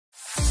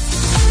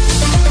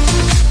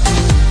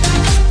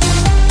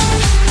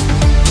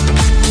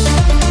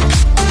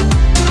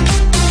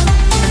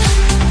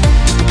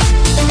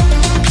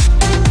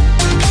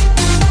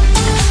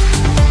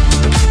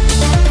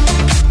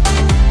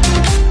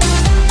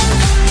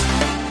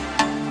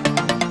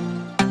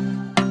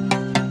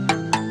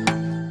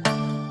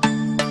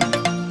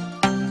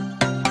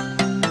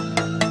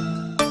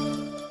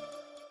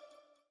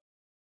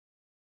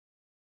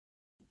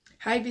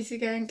Hi BC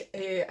Gang,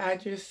 I'm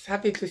just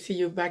happy to see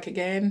you back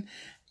again.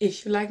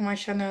 If you like my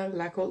channel,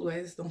 like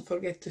always, don't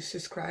forget to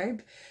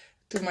subscribe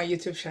to my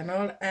YouTube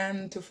channel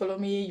and to follow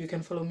me. You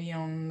can follow me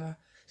on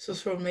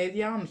social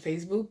media, on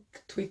Facebook,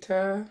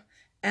 Twitter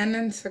and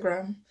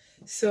Instagram.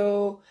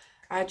 So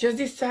I just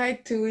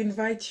decided to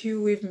invite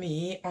you with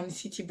me on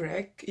city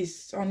break.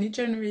 It's only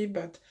January,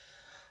 but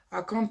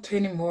I can't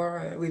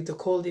anymore with the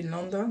cold in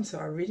London, so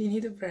I really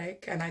need a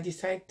break, and I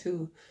decided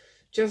to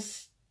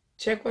just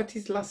check what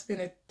is the last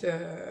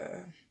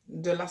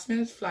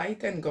minute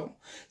flight and go.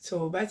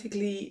 So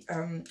basically,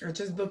 I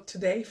just booked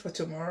today for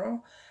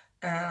tomorrow.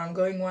 I'm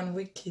going 1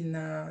 week in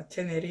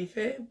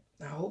Tenerife.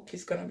 I hope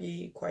it's gonna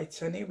be quite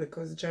sunny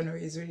because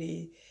January is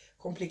really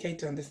complicated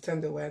to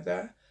understand the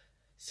weather.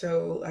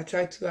 So I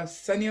tried to have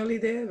sunny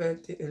holiday,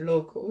 but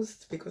low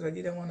cost because I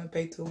didn't want to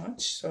pay too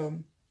much. So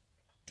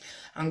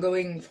I'm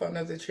going for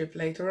another trip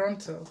later on,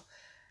 so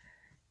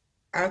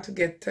how to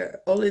get a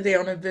holiday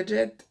on a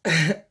budget.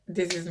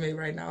 This is me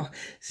right now.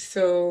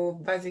 So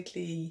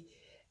basically,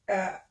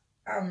 my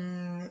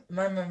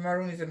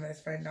room is a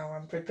mess right now.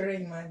 I'm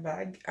preparing my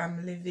bag.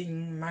 I'm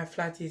leaving. My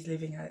flight is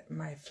leaving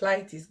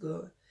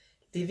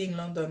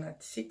London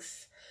at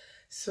 6.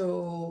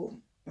 So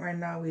right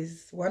now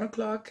is 1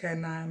 o'clock,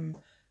 and I'm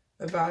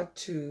about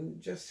to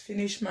just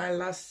finish my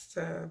last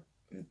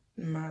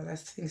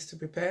things to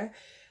prepare.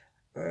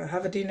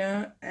 Have a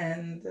dinner,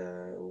 and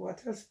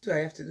what else do I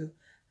have to do?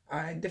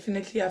 I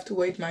definitely have to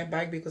weight my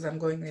bag because I'm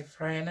going with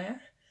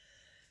Ryanair,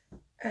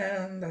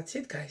 and that's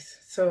it, guys.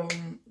 So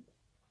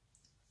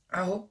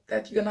I hope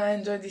that you're gonna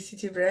enjoy this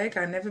city break.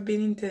 I've never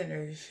been in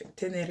Tenerife,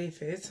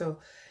 so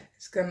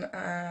it's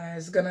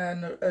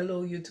gonna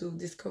allow you to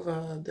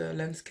discover the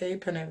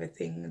landscape and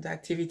everything, the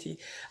activity.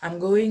 I'm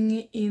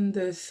going in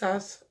the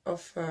south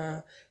of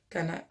I'm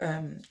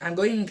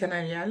going in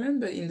Canary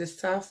Island, but in the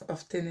south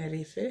of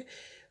Tenerife.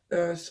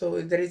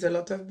 So there is a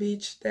lot of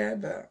beach there,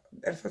 but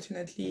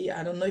unfortunately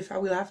I don't know if I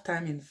will have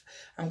time.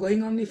 I'm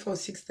going only for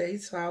 6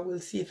 days, so I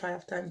will see if I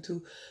have time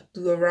to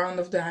do a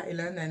round of the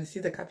island and see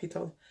the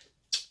capital.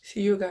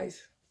 See you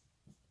guys.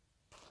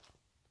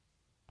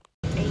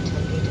 So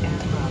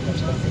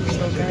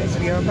guys,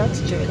 we are about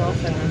to check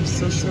off, and I'm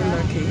so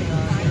lucky.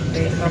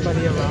 There's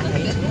nobody around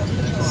me,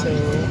 so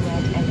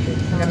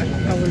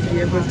I will be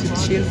able to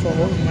chill for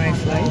all my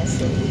flights,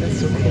 so that's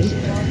so cool.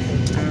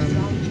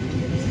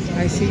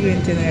 I see you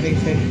in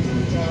Tenerife.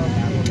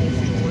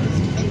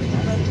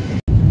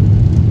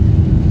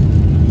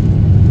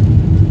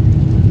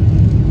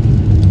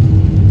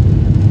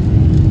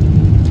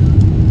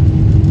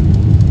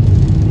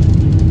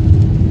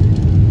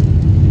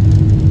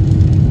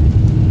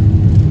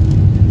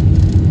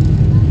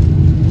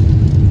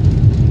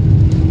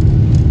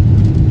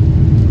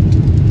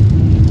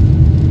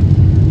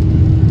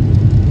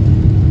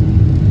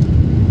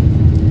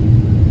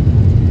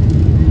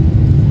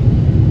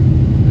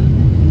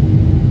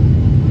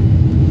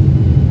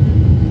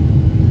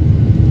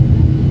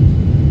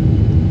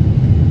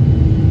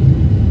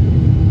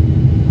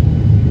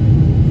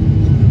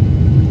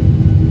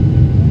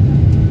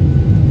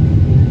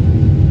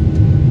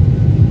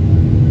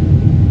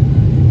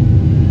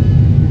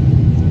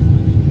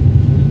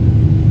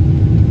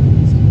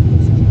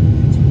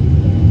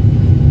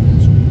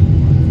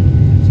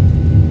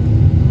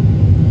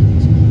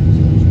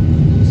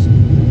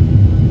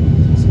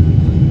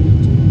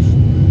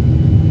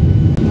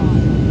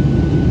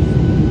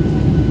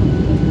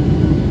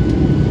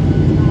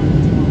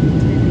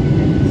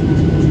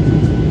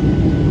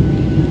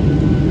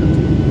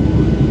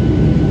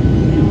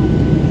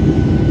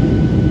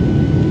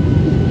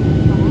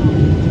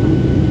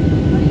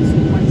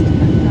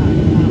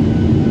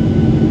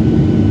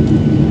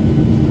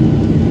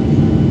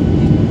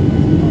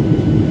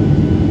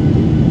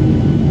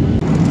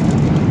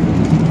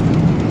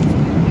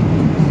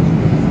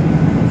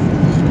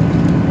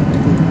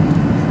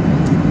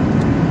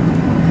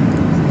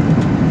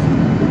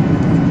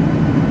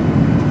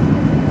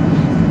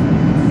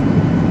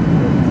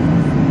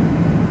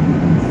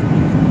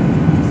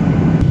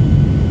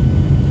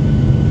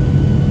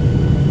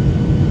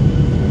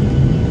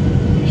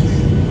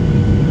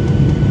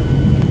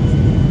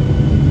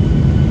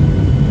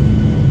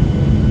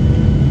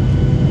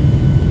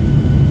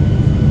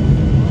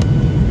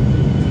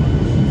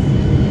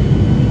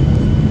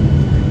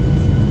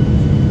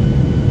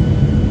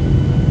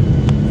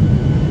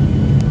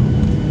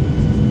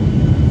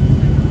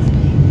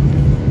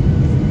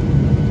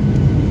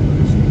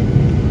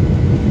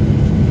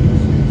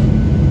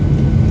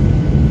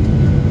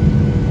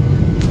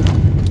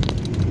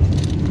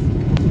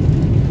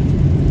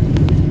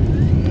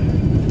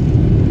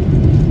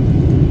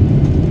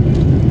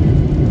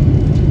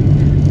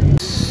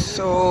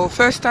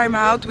 First time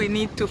out, we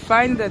need to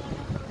find the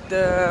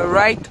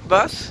right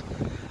bus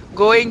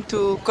going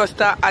to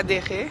Costa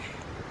Adeje.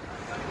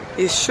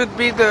 It should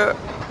be the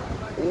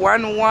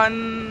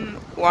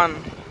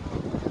 111.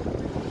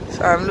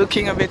 So I'm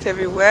looking a bit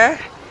everywhere.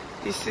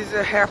 This is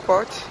the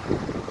airport.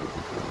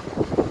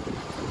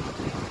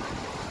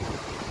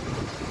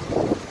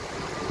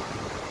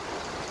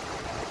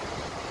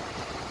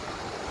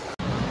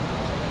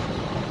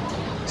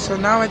 So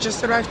now I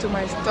just arrived to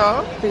my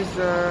stop. It's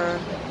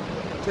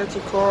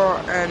 34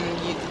 and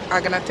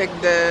I'm gonna take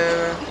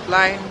the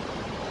line,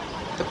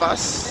 the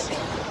bus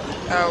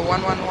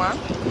 111.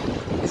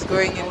 It's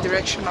going in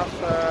direction of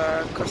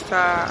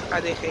Costa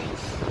Adeje.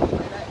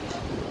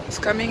 It's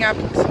coming up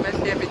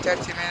approximately every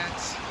 30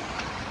 minutes.